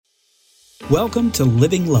Welcome to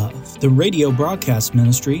Living Love, the radio broadcast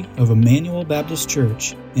ministry of Emmanuel Baptist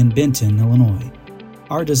Church in Benton, Illinois.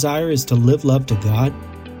 Our desire is to live love to God,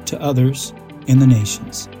 to others, and the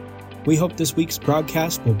nations. We hope this week's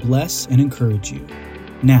broadcast will bless and encourage you.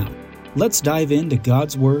 Now, let's dive into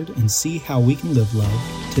God's Word and see how we can live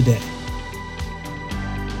love today.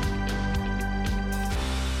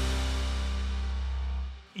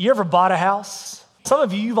 You ever bought a house? Some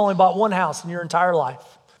of you've only bought one house in your entire life.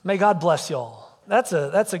 May God bless y'all. That's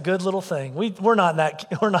a good little thing. We're not in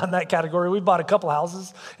that category. We bought a couple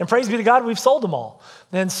houses, and praise be to God, we've sold them all.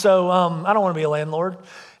 And so I don't want to be a landlord.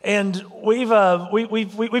 And we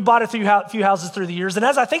bought a few houses through the years. And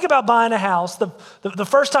as I think about buying a house, the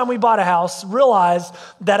first time we bought a house, realized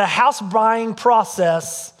that a house buying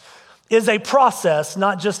process is a process,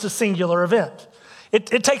 not just a singular event.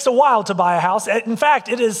 It takes a while to buy a house. In fact,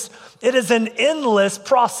 it is an endless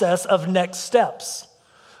process of next steps.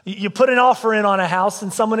 You put an offer in on a house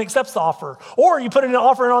and someone accepts the offer. Or you put an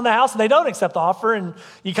offer in on the house and they don't accept the offer, and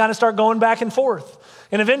you kind of start going back and forth.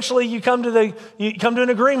 And eventually you come to an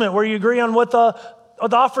agreement where you agree on what the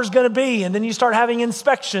offer is going to be, and then you start having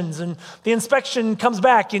inspections, and the inspection comes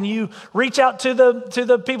back, and you reach out to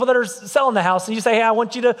the people that are selling the house, and you say, "Hey, I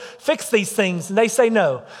want you to fix these things," and they say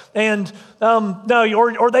no, and no,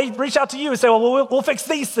 or they reach out to you and say, "Well, we'll fix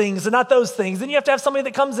these things and not those things." Then you have to have somebody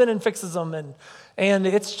that comes in and fixes them, and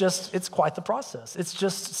it's quite the process. It's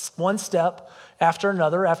just one step after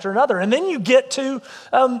another, and then you get to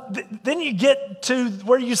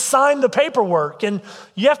where you sign the paperwork, and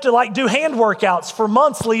you have to do hand workouts for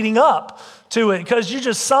months leading up to it, because you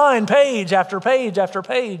just sign page after page after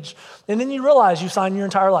page, and then you realize you signed your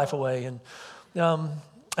entire life away, and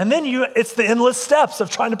then it's the endless steps of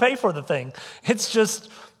trying to pay for the thing.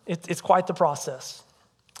 It's quite the process.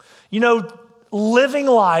 Living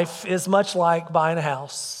life is much like buying a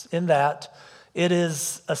house in that it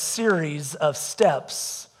is a series of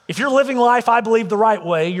steps. If you're living life, I believe, the right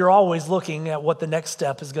way, you're always looking at what the next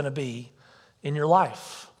step is going to be in your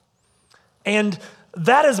life. And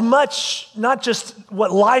that is much not just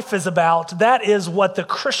what life is about, that is what the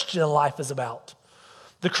Christian life is about.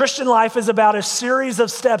 The Christian life is about a series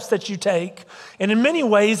of steps that you take, and in many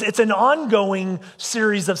ways, it's an ongoing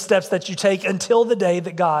series of steps that you take until the day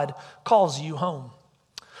that God calls you home.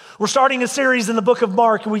 We're starting a series in the book of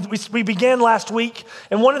Mark. We began last week,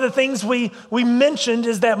 and one of the things we mentioned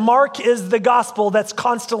is that Mark is the gospel that's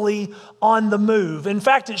constantly on the move. In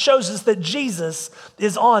fact, it shows us that Jesus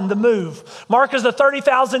is on the move. Mark is a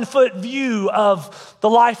 30,000-foot view of the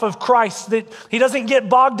life of Christ, that he doesn't get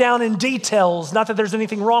bogged down in details, not that there's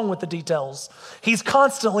anything wrong with the details. He's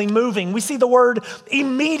constantly moving. We see the word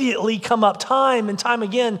immediately come up time and time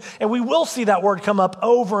again, and we will see that word come up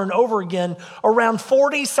over and over again around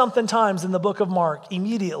 40-something times in the book of Mark.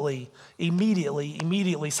 Immediately.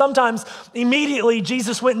 Sometimes immediately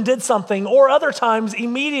Jesus went and did something, or other times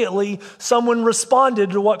immediately someone responded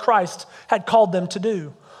to what Christ had called them to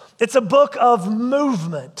do. It's a book of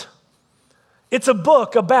movement. It's a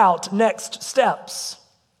book about next steps.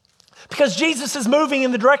 Because Jesus is moving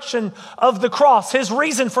in the direction of the cross. His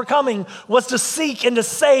reason for coming was to seek and to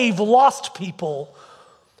save lost people.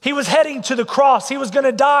 He was heading to the cross. He was going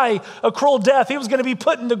to die a cruel death. He was going to be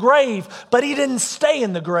put in the grave, but he didn't stay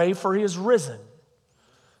in the grave, for he is risen.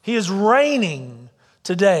 He is reigning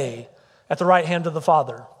today at the right hand of the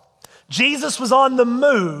Father. Jesus was on the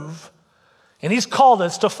move, and he's called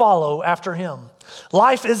us to follow after him.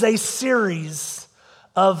 Life is a series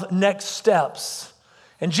of next steps.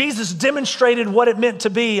 And Jesus demonstrated what it meant to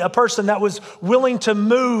be a person that was willing to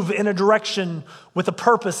move in a direction with a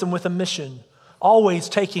purpose and with a mission, always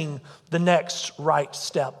taking the next right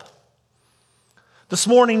step. This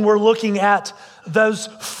morning, we're looking at those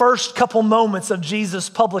first couple moments of Jesus'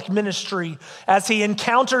 public ministry as he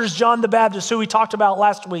encounters John the Baptist, who we talked about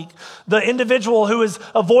last week, the individual who is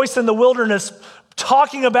a voice in the wilderness,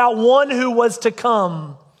 talking about one who was to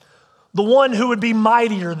come, the one who would be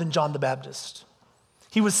mightier than John the Baptist.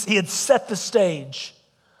 He had set the stage.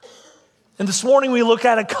 And this morning, we look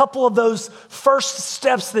at a couple of those first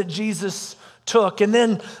steps that Jesus took. And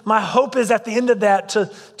then my hope is at the end of that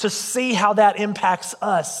to see how that impacts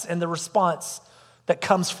us and the response that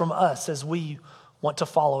comes from us as we want to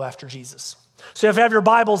follow after Jesus. So if you have your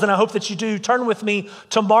Bibles, and I hope that you do, turn with me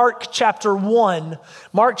to Mark chapter 1.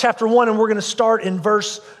 Mark chapter 1, and we're going to start in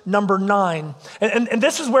verse number 9. And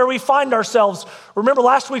this is where we find ourselves. Remember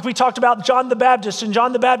last week we talked about John the Baptist, and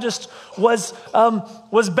John the Baptist was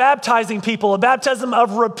baptizing people, a baptism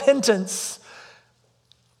of repentance.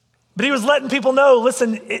 But he was letting people know,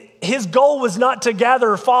 listen, his goal was not to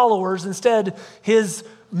gather followers. Instead, his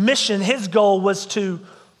mission, his goal was to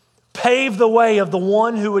pave the way of the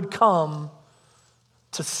one who would come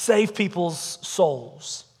to save people's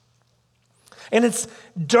souls. And it's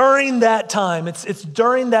during that time, it's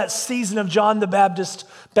during that season of John the Baptist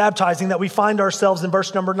baptizing that we find ourselves in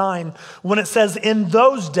verse number 9, when it says, in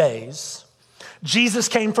those days, Jesus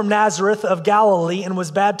came from Nazareth of Galilee and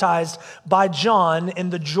was baptized by John in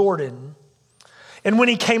the Jordan. And when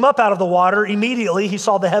he came up out of the water, immediately he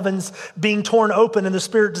saw the heavens being torn open and the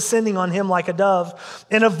Spirit descending on him like a dove.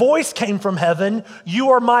 And a voice came from heaven,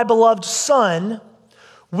 "You are my beloved Son.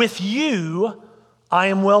 With you I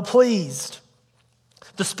am well pleased."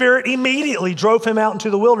 The Spirit immediately drove him out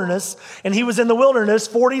into the wilderness, and he was in the wilderness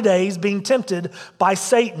 40 days being tempted by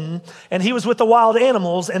Satan, and he was with the wild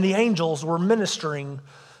animals, and the angels were ministering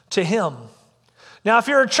to him. Now, if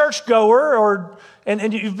you're a churchgoer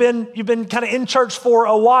and you've been kind of in church for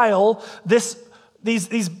a while, these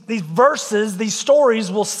verses, these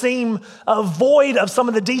stories will seem void of some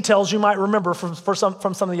of the details you might remember from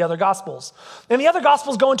some of the other Gospels. And the other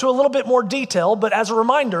Gospels go into a little bit more detail, but as a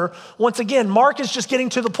reminder, once again, Mark is just getting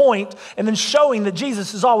to the point and then showing that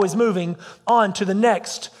Jesus is always moving on to the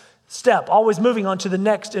next step, always moving on to the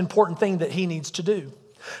next important thing that he needs to do.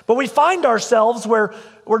 But we find ourselves where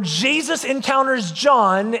Jesus encounters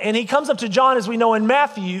John, and he comes up to John, as we know in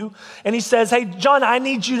Matthew, and he says, "Hey, John, I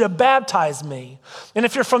need you to baptize me." And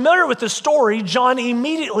if you're familiar with the story, John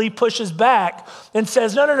immediately pushes back and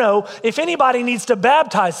says, no. If anybody needs to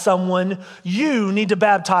baptize someone, you need to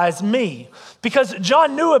baptize me. Because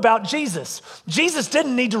John knew about Jesus. Jesus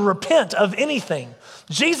didn't need to repent of anything.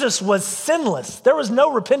 Jesus was sinless. There was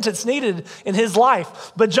no repentance needed in his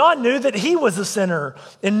life. But John knew that he was a sinner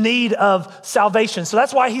in need of salvation. So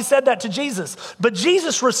that's why he said that to Jesus. But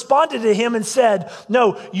Jesus responded to him and said,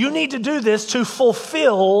 "No, you need to do this to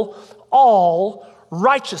fulfill all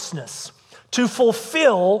righteousness." To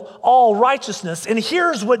fulfill all righteousness. And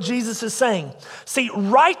here's what Jesus is saying. See,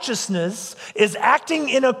 righteousness is acting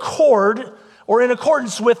in accord or in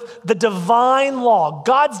accordance with the divine law,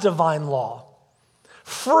 God's divine law,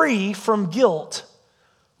 free from guilt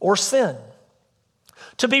or sin.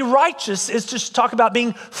 To be righteous is to talk about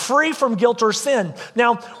being free from guilt or sin.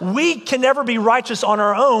 Now, we can never be righteous on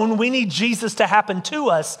our own. We need Jesus to happen to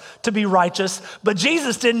us to be righteous, but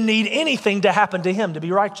Jesus didn't need anything to happen to him to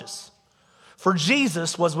be righteous. For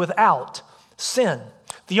Jesus was without sin.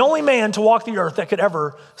 The only man to walk the earth that could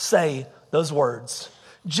ever say those words.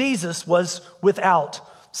 Jesus was without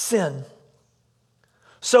sin.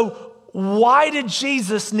 So why did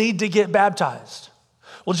Jesus need to get baptized?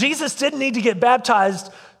 Well, Jesus didn't need to get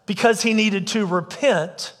baptized because he needed to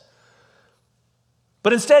repent,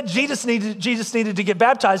 but instead Jesus needed to get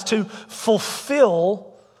baptized to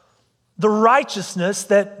fulfill the righteousness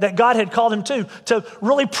that God had called him to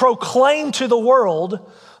really proclaim to the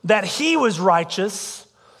world that he was righteous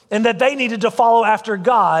and that they needed to follow after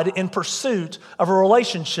God in pursuit of a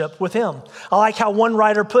relationship with him. I like how one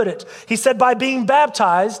writer put it. He said, by being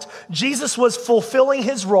baptized, Jesus was fulfilling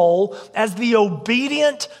his role as the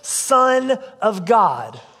obedient Son of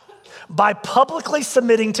God by publicly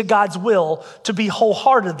submitting to God's will to be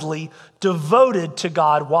wholeheartedly devoted to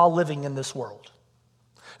God while living in this world.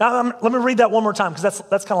 Now, let me read that one more time because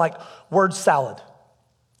that's kind of like word salad.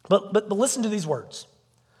 But listen to these words.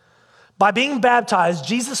 By being baptized,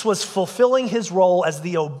 Jesus was fulfilling his role as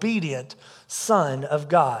the obedient Son of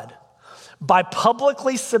God by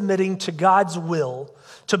publicly submitting to God's will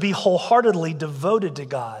to be wholeheartedly devoted to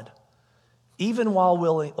God, even while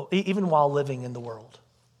living in the world.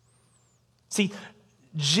 See,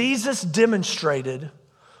 Jesus demonstrated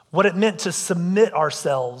what it meant to submit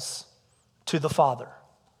ourselves to the Father.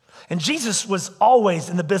 And Jesus was always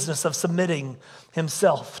in the business of submitting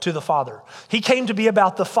himself to the Father. He came to be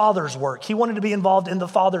about the Father's work. He wanted to be involved in the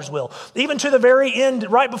Father's will. Even to the very end,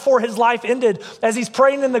 right before his life ended, as he's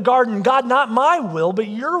praying in the garden, God, not my will, but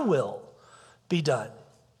your will be done.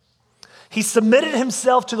 He submitted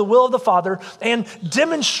himself to the will of the Father and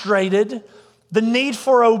demonstrated the need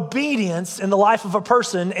for obedience in the life of a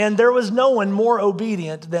person, and there was no one more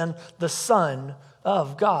obedient than the Son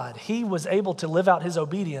of God. He was able to live out his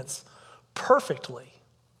obedience perfectly.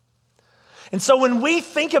 And so when we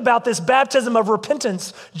think about this baptism of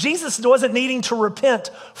repentance, Jesus wasn't needing to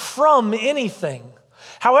repent from anything.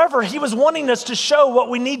 However, he was wanting us to show what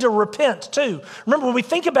we need to repent to. Remember, when we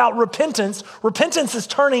think about repentance, repentance is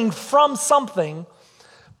turning from something,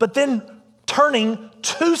 but then turning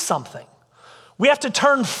to something. We have to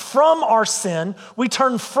turn from our sin, we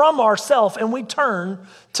turn from ourselves, and we turn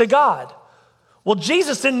to God. Well,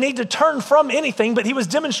 Jesus didn't need to turn from anything, but he was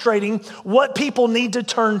demonstrating what people need to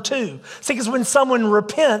turn to. See, because when someone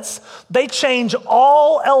repents, they change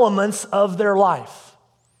all elements of their life.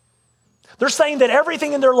 They're saying that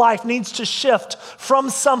everything in their life needs to shift from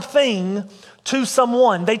something to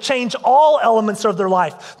someone. They change all elements of their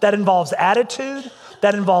life. That involves attitude,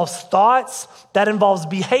 that involves thoughts, that involves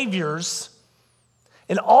behaviors.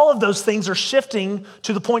 And all of those things are shifting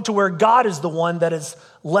to the point to where God is the one that is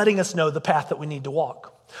letting us know the path that we need to walk.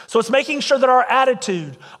 So it's making sure that our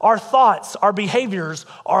attitude, our thoughts, our behaviors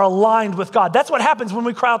are aligned with God. That's what happens when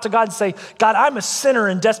we cry out to God and say, God, I'm a sinner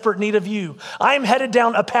in desperate need of you. I am headed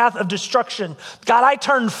down a path of destruction. God, I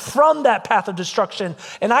turn from that path of destruction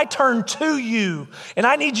and I turn to you. And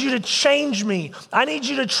I need you to change me. I need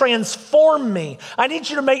you to transform me. I need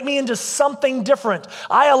you to make me into something different.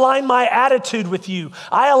 I align my attitude with you.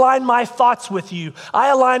 I align my thoughts with you. I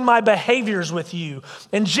align my behaviors with you.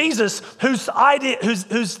 And Jesus, whose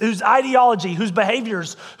ideology, whose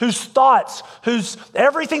behaviors, whose thoughts, whose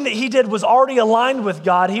everything that he did was already aligned with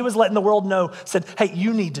God, he was letting the world know, said, hey,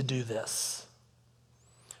 you need to do this.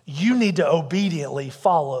 You need to obediently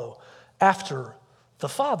follow after the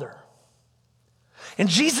Father. And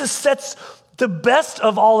Jesus sets the best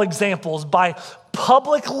of all examples by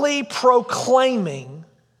publicly proclaiming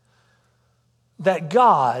that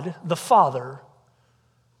God, the Father,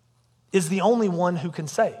 is the only one who can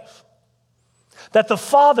save. That the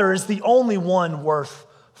Father is the only one worth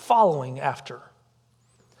following after.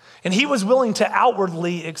 And he was willing to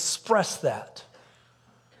outwardly express that.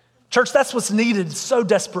 Church, that's what's needed so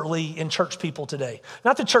desperately in church people today.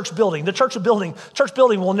 Not the church building. The church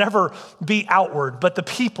building will never be outward, but the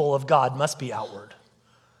people of God must be outward.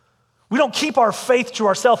 We don't keep our faith to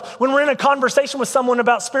ourselves. When we're in a conversation with someone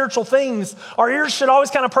about spiritual things, our ears should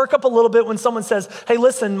always kind of perk up a little bit when someone says, hey,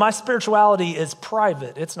 listen, my spirituality is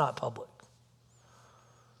private. It's not public.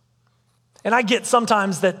 And I get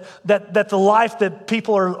sometimes that the life that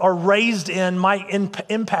people are raised in might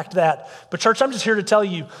impact that. But church, I'm just here to tell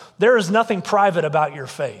you, there is nothing private about your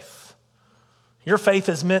faith. Your faith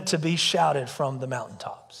is meant to be shouted from the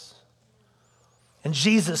mountaintops. And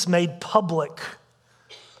Jesus made public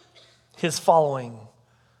his following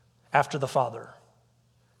after the Father.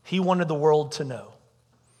 He wanted the world to know.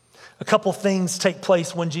 A couple things take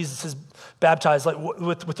place when Jesus is baptized, like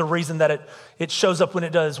with the reason that it shows up when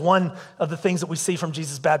it does. One of the things that we see from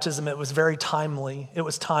Jesus' baptism, it was very timely. It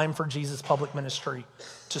was time for Jesus' public ministry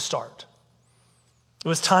to start. It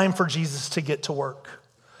was time for Jesus to get to work.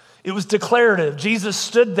 It was declarative. Jesus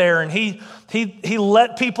stood there and he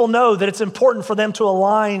let people know that it's important for them to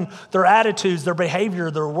align their attitudes, their behavior,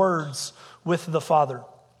 their words with the Father.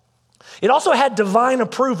 It also had divine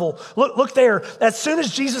approval. Look there. As soon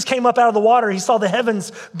as Jesus came up out of the water, he saw the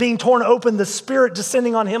heavens being torn open, the Spirit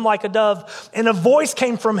descending on him like a dove, and a voice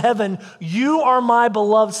came from heaven, "You are my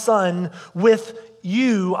beloved Son, with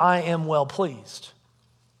you I am well pleased."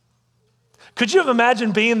 Could you have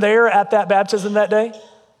imagined being there at that baptism that day?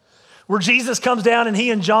 Where Jesus comes down and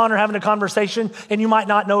he and John are having a conversation and you might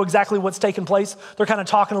not know exactly what's taking place. They're kind of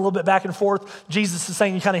talking a little bit back and forth. Jesus is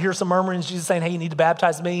saying, you kind of hear some murmurings. Jesus is saying, hey, you need to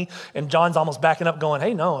baptize me. And John's almost backing up going,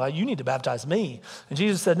 hey, no, you need to baptize me. And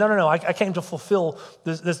Jesus said, no, I came to fulfill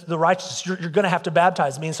the righteousness. You're going to have to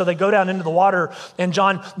baptize me. And so they go down into the water and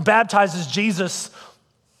John baptizes Jesus.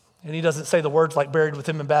 And he doesn't say the words like buried with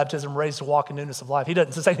him in baptism, raised to walk in newness of life. He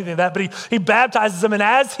doesn't say anything of that, but he baptizes him. And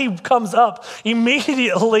as he comes up,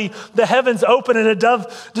 immediately the heavens open and a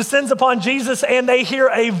dove descends upon Jesus and they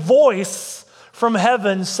hear a voice from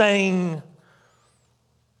heaven saying,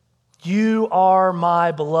 "You are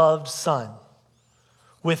my beloved Son.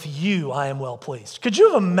 With you I am well pleased." Could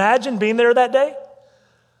you have imagined being there that day?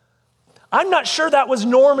 I'm not sure that was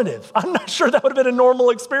normative. I'm not sure that would have been a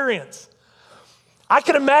normal experience. I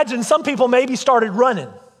could imagine some people maybe started running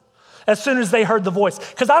as soon as they heard the voice.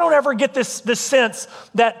 Because I don't ever get this sense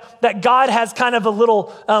that God has kind of a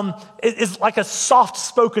little, is like a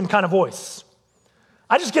soft-spoken kind of voice.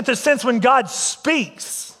 I just get this sense when God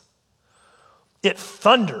speaks, it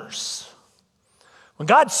thunders. When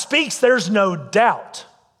God speaks, there's no doubt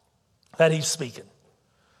that he's speaking.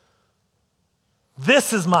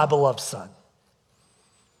 This is my beloved Son.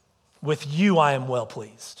 With you I am well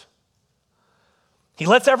pleased. He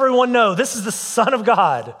lets everyone know, this is the Son of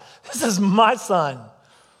God. This is my Son.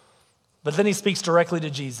 But then he speaks directly to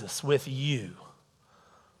Jesus. With you,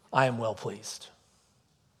 I am well pleased.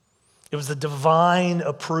 It was the divine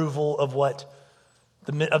approval of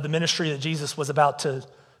the ministry that Jesus was about to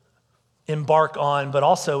embark on, but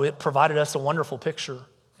also it provided us a wonderful picture.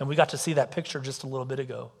 And we got to see that picture just a little bit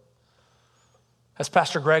ago. As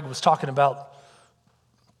Pastor Greg was talking about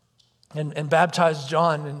and baptized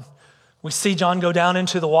John, and we see John go down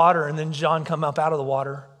into the water and then John come up out of the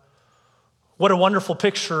water. What a wonderful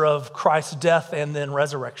picture of Christ's death and then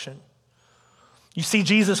resurrection. You see,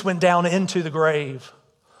 Jesus went down into the grave,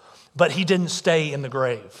 but he didn't stay in the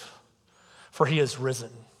grave, for he is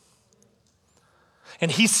risen. And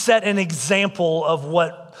he set an example of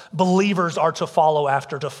what believers are to follow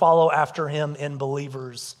after him in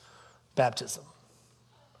believers' baptism.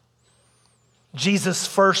 Jesus'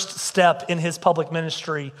 first step in his public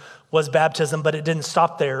ministry was baptism, but it didn't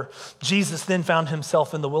stop there. Jesus then found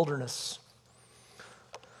himself in the wilderness.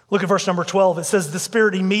 Look at verse number 12. It says the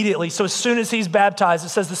Spirit immediately, so as soon as he's baptized, it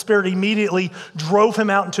says the Spirit immediately drove him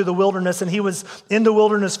out into the wilderness, and he was in the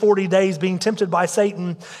wilderness 40 days being tempted by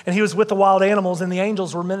Satan, and he was with the wild animals, and the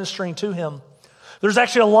angels were ministering to him. There's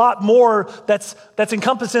actually a lot more that's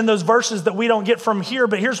encompassed in those verses that we don't get from here,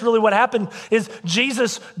 but here's really what happened is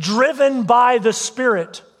Jesus, driven by the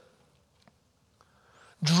Spirit,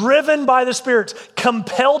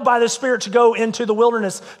 compelled by the Spirit to go into the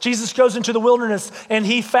wilderness. Jesus goes into the wilderness and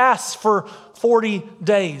he fasts for 40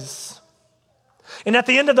 days. And at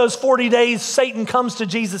the end of those 40 days, Satan comes to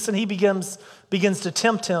Jesus and he begins to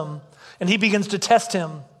tempt him and he begins to test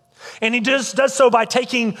him. And he does so by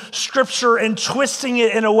taking scripture and twisting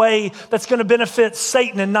it in a way that's going to benefit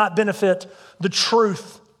Satan and not benefit the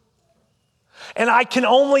truth. And I can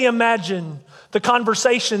only imagine the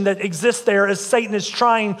conversation that exists there as Satan is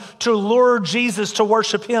trying to lure Jesus to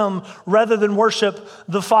worship him rather than worship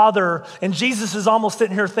the Father. And Jesus is almost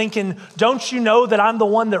sitting here thinking, don't you know that I'm the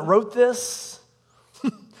one that wrote this?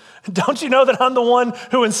 Don't you know that I'm the one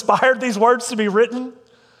who inspired these words to be written?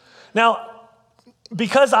 Now,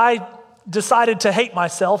 because I decided to hate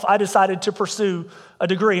myself, I decided to pursue a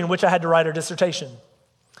degree in which I had to write a dissertation.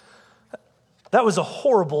 That was a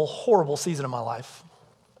horrible, horrible season of my life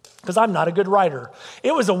because I'm not a good writer.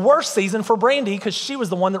 It was a worse season for Brandy because she was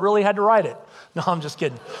the one that really had to write it. No, I'm just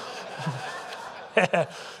kidding.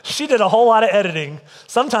 She did a whole lot of editing.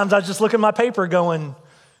 Sometimes I just look at my paper going,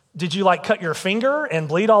 did you like cut your finger and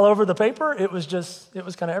bleed all over the paper? It was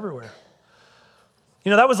kind of everywhere. You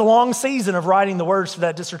know, that was a long season of writing the words for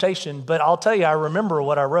that dissertation, but I'll tell you, I remember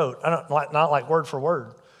what I wrote. Not like word for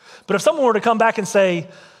word. But if someone were to come back and say,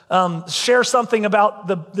 share something about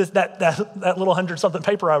that little 100-something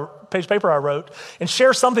page paper I wrote, and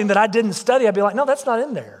share something that I didn't study, I'd be like, no, that's not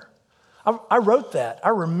in there. I wrote that. I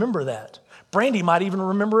remember that. Brandy might even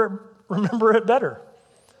remember it better.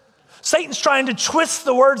 Satan's trying to twist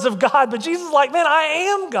the words of God, but Jesus is like, man, I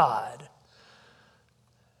am God.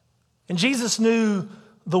 And Jesus knew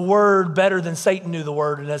the word better than Satan knew the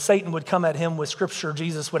word. And as Satan would come at him with scripture,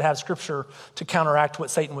 Jesus would have scripture to counteract what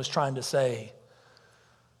Satan was trying to say.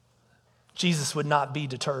 Jesus would not be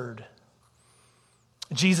deterred.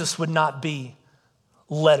 Jesus would not be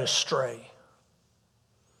led astray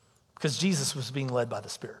because Jesus was being led by the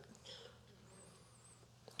Spirit.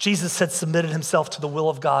 Jesus had submitted himself to the will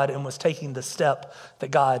of God and was taking the step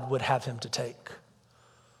that God would have him to take.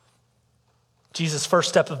 Jesus' first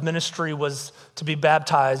step of ministry was to be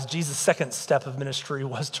baptized. Jesus' second step of ministry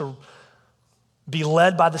was to be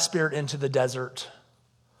led by the Spirit into the desert,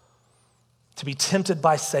 to be tempted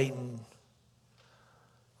by Satan,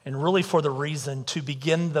 and really for the reason to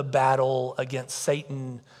begin the battle against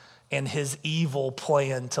Satan and his evil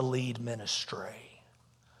plan to lead men astray.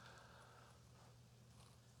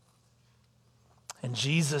 And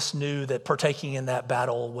Jesus knew that partaking in that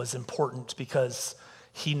battle was important because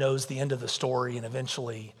he knows the end of the story, and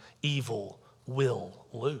eventually evil will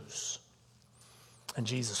lose, and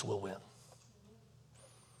Jesus will win.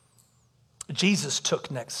 Jesus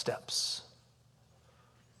took next steps.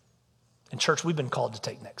 In church, we've been called to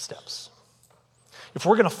take next steps. If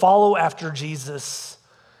we're going to follow after Jesus,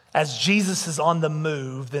 as Jesus is on the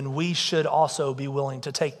move, then we should also be willing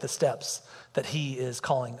to take the steps that he is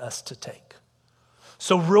calling us to take.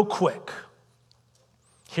 So real quick,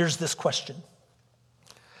 here's this question.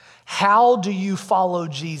 How do you follow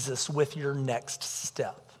Jesus with your next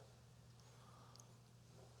step?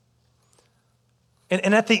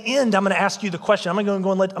 And at the end, I'm going to ask you the question. I'm going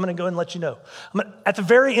to go and let you know. At the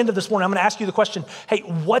very end of this morning, I'm going to ask you the question, hey,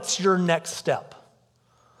 what's your next step?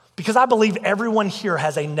 Because I believe everyone here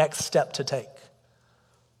has a next step to take.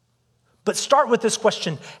 But start with this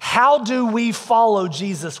question. How do we follow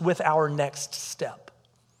Jesus with our next step?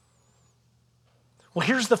 Well,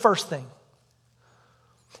 here's the first thing.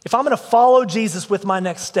 If I'm going to follow Jesus with my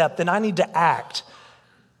next step, then I need to act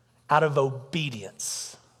out of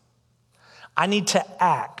obedience. I need to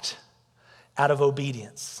act out of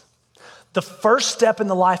obedience. The first step in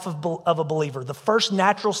the life of a believer, the first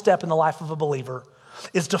natural step in the life of a believer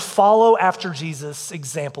is to follow after Jesus'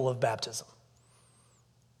 example of baptism.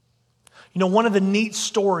 You know, one of the neat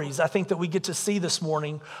stories I think that we get to see this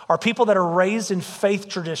morning are people that are raised in faith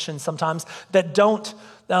traditions sometimes that don't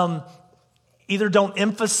either don't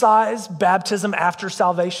emphasize baptism after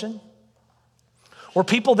salvation, or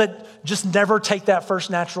people that just never take that first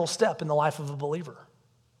natural step in the life of a believer.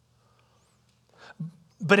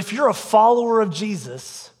 But if you're a follower of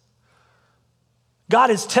Jesus, God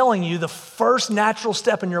is telling you the first natural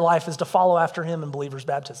step in your life is to follow after him in believer's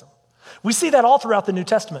baptism. We see that all throughout the New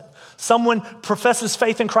Testament. Someone professes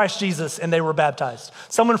faith in Christ Jesus and they were baptized.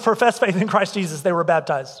 Someone professed faith in Christ Jesus, they were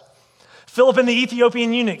baptized. Philip and the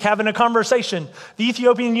Ethiopian eunuch having a conversation. The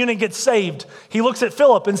Ethiopian eunuch gets saved. He looks at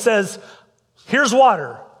Philip and says, here's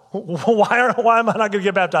water. Why am I not going to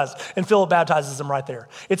get baptized? And Philip baptizes him right there.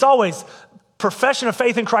 It's always profession of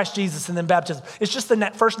faith in Christ Jesus and then baptism. It's just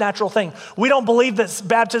the first natural thing. We don't believe that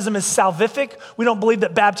baptism is salvific. We don't believe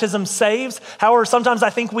that baptism saves. However, sometimes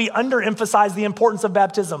I think we underemphasize the importance of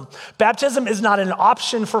baptism. Baptism is not an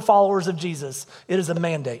option for followers of Jesus. It is a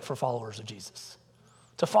mandate for followers of Jesus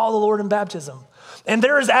to follow the Lord in baptism. And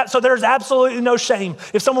there's absolutely no shame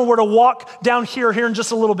if someone were to walk down here in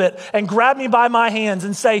just a little bit and grab me by my hands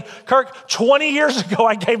and say, Kirk, 20 years ago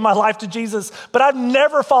I gave my life to Jesus, but I've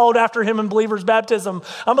never followed after him in believer's baptism.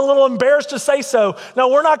 I'm a little embarrassed to say so. No,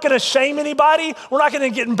 we're not going to shame anybody. We're not going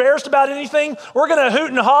to get embarrassed about anything. We're going to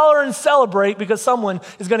hoot and holler and celebrate because someone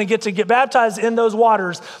is going to get baptized in those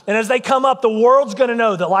waters. And as they come up, the world's going to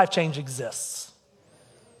know that life change exists.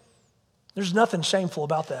 There's nothing shameful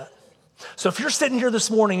about that. So if you're sitting here this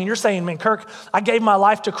morning and you're saying, man, Kirk, I gave my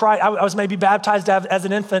life to Christ. I was maybe baptized as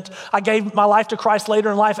an infant. I gave my life to Christ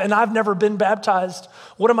later in life and I've never been baptized.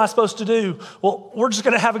 What am I supposed to do? Well, we're just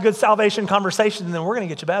going to have a good salvation conversation and then we're going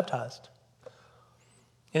to get you baptized.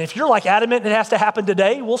 And if you're like adamant it has to happen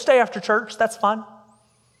today, we'll stay after church. That's fine.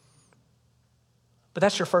 But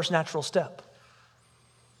that's your first natural step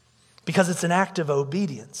because it's an act of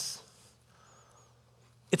obedience.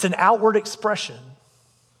 It's an outward expression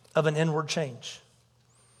of an inward change.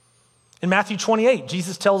 In Matthew 28,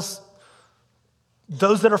 Jesus tells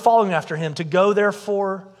those that are following after him to go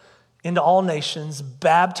therefore into all nations,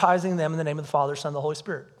 baptizing them in the name of the Father, Son, and the Holy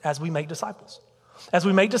Spirit, as we make disciples. As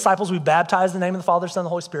we make disciples, we baptize in the name of the Father, Son, and the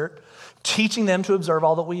Holy Spirit, teaching them to observe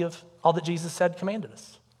all that Jesus said commanded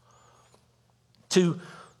us. To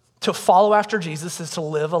follow after Jesus is to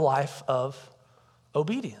live a life of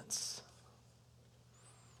obedience.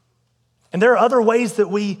 And there are other ways that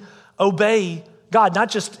we obey God,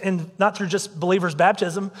 not through just believers'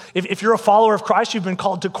 baptism. If you're a follower of Christ, you've been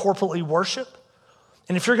called to corporately worship.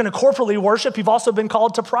 And if you're going to corporately worship, you've also been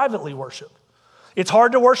called to privately worship. It's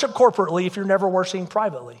hard to worship corporately if you're never worshiping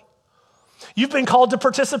privately. You've been called to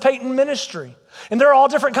participate in ministry. And there are all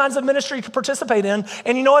different kinds of ministry to participate in.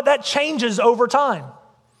 And you know what? That changes over time.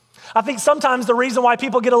 I think sometimes the reason why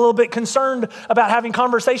people get a little bit concerned about having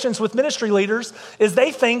conversations with ministry leaders is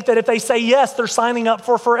they think that if they say yes, they're signing up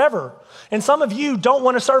for forever. And some of you don't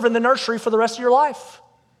want to serve in the nursery for the rest of your life.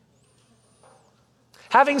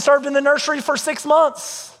 Having served in the nursery for 6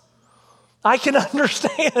 months, I can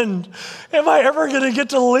understand. Am I ever going to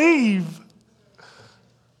get to leave?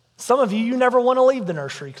 Some of you never want to leave the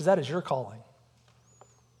nursery because that is your calling.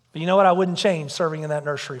 But you know what? I wouldn't change serving in that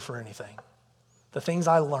nursery for anything. The things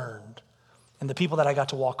I learned and the people that I got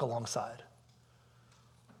to walk alongside.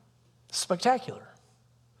 Spectacular.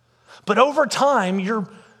 But over time,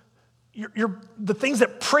 the things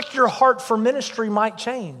that prick your heart for ministry might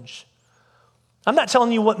change. I'm not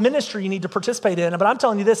telling you what ministry you need to participate in, but I'm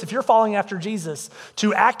telling you this, if you're following after Jesus,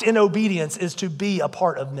 to act in obedience is to be a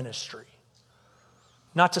part of ministry,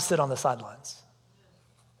 not to sit on the sidelines.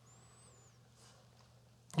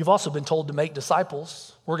 You've also been told to make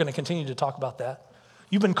disciples. We're going to continue to talk about that.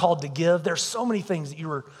 You've been called to give. There's so many things that you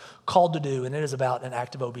were called to do, and it is about an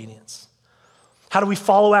act of obedience. How do we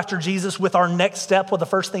follow after Jesus with our next step? Well, the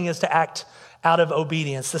first thing is to act out of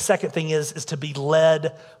obedience. The second thing is to be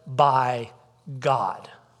led by God.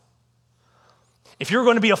 If you're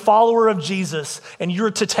going to be a follower of Jesus and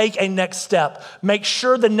you're to take a next step, make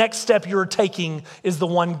sure the next step you're taking is the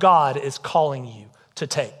one God is calling you to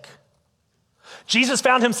take. Jesus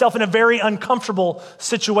found himself in a very uncomfortable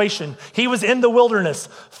situation. He was in the wilderness,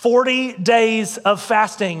 40 days of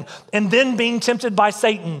fasting, and then being tempted by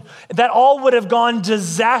Satan. That all would have gone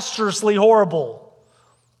disastrously horrible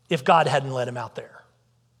if God hadn't led him out there.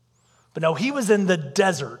 But no, he was in the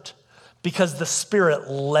desert because the Spirit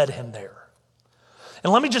led him there.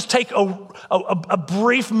 And let me just take a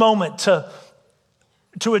brief moment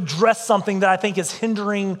to address something that I think is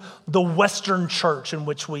hindering the Western church in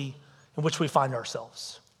which we find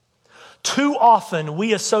ourselves. Too often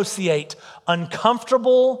we associate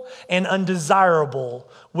uncomfortable and undesirable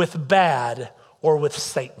with bad or with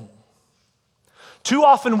Satan. Too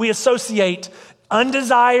often we associate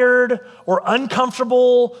undesired or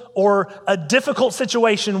uncomfortable or a difficult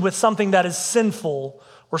situation with something that is sinful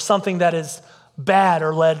or something that is bad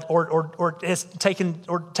or led or is taken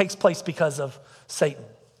or takes place because of Satan.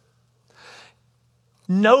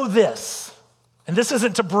 Know this, and this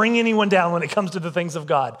isn't to bring anyone down when it comes to the things of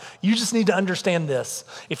God. You just need to understand this.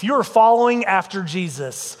 If you are following after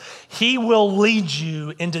Jesus, he will lead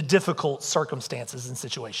you into difficult circumstances and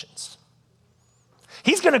situations.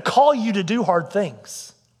 He's going to call you to do hard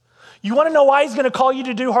things. You want to know why he's going to call you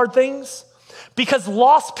to do hard things? Because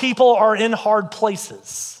lost people are in hard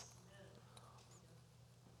places.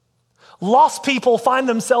 Lost people find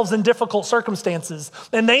themselves in difficult circumstances,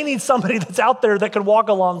 and they need somebody that's out there that can walk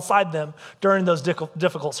alongside them during those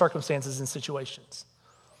difficult circumstances and situations.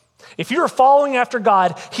 If you're following after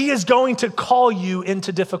God, he is going to call you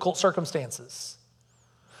into difficult circumstances.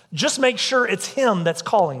 Just make sure it's him that's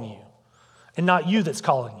calling you and not you that's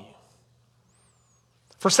calling you.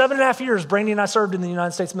 For 7.5 years, Brandy and I served in the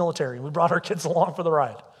United States military. We brought our kids along for the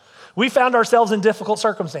ride. We found ourselves in difficult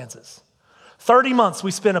circumstances. 30 months,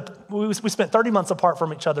 we spent 30 months apart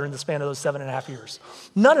from each other in the span of those 7.5 years.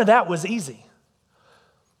 None of that was easy.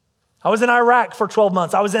 I was in Iraq for 12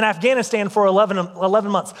 months. I was in Afghanistan for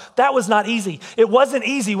 11 months. That was not easy. It wasn't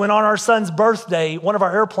easy when on our son's birthday, one of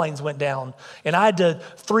our airplanes went down, and I had to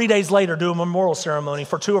 3 days later do a memorial ceremony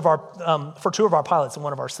for two of our pilots and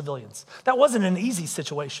one of our civilians. That wasn't an easy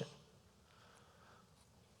situation.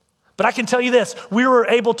 But I can tell you this, we were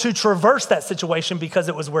able to traverse that situation because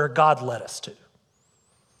it was where God led us to.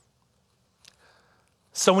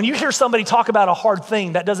 So when you hear somebody talk about a hard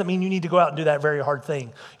thing, that doesn't mean you need to go out and do that very hard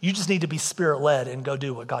thing. You just need to be Spirit-led and go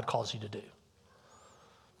do what God calls you to do.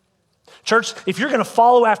 Church, if you're going to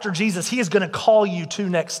follow after Jesus, he is going to call you to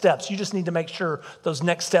next steps. You just need to make sure those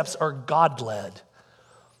next steps are God-led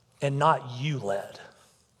and not you-led.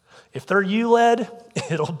 If they're you-led,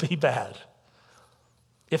 it'll be bad.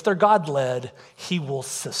 If they're God-led, he will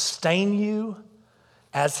sustain you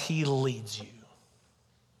as he leads you.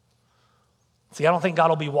 See, I don't think God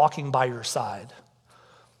will be walking by your side.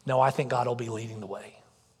 No, I think God will be leading the way.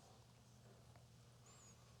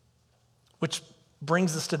 Which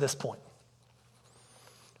brings us to this point.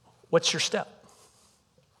 What's your step?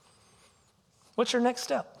 What's your next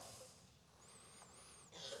step?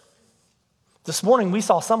 This morning, we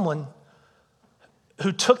saw someone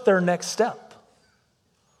who took their next step.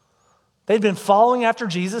 They'd been following after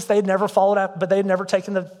Jesus. They'd never followed after, but they'd never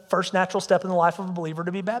taken the first natural step in the life of a believer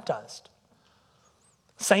to be baptized.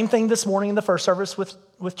 Same thing this morning in the first service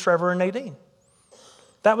with Trevor and Nadine.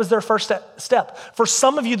 That was their first step. For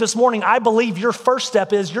some of you this morning, I believe your first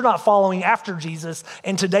step is you're not following after Jesus,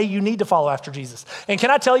 and today you need to follow after Jesus. And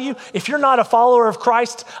can I tell you, if you're not a follower of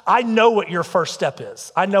Christ, I know what your first step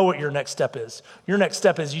is. I know what your next step is. Your next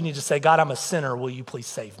step is you need to say, God, I'm a sinner. Will you please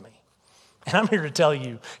save me? And I'm here to tell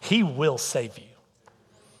you, he will save you.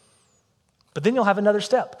 But then you'll have another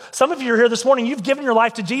step. Some of you are here this morning, you've given your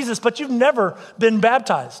life to Jesus, but you've never been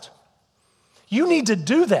baptized. You need to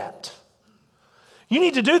do that. You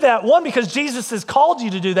need to do that, one, because Jesus has called you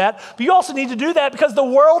to do that, but you also need to do that because the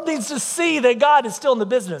world needs to see that God is still in the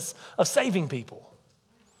business of saving people.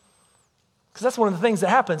 Because that's one of the things that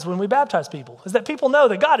happens when we baptize people, is that people know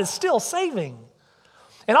that God is still saving.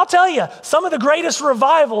 And I'll tell you, some of the greatest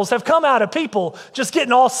revivals have come out of people just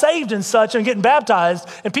getting all saved and such and getting baptized,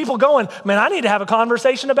 and people going, man, I need to have a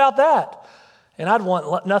conversation about that. And I'd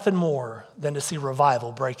want nothing more than to see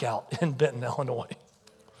revival break out in Benton, Illinois.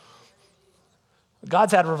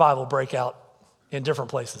 God's had revival break out in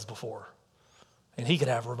different places before, and he could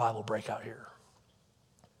have revival break out here.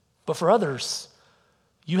 But for others,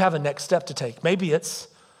 you have a next step to take. Maybe it's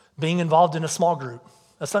being involved in a small group,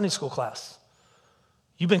 a Sunday school class.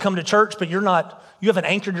 You've been coming to church, but you haven't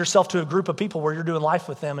anchored yourself to a group of people where you're doing life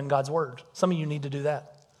with them in God's word. Some of you need to do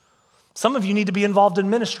that. Some of you need to be involved in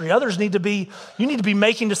ministry. Others you need to be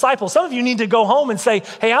making disciples. Some of you need to go home and say,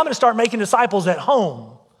 hey, I'm going to start making disciples at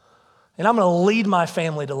home, and I'm going to lead my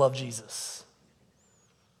family to love Jesus.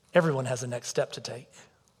 Everyone has a next step to take.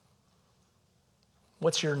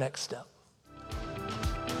 What's your next step?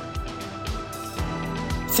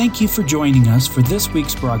 Thank you for joining us for this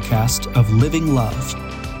week's broadcast of Living Love.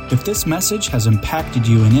 If this message has impacted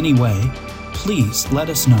you in any way, please let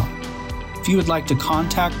us know. If you would like to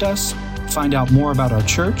contact us, find out more about our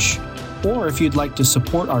church, or if you'd like to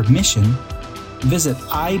support our mission, visit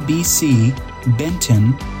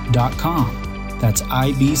ibcbenton.com. That's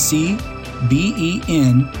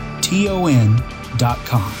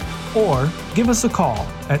ibcbenton.com. Or give us a call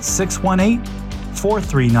at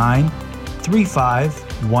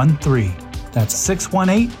 618-439-3513. That's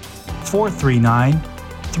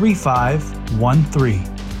 618-439-3513. 888-888-1313.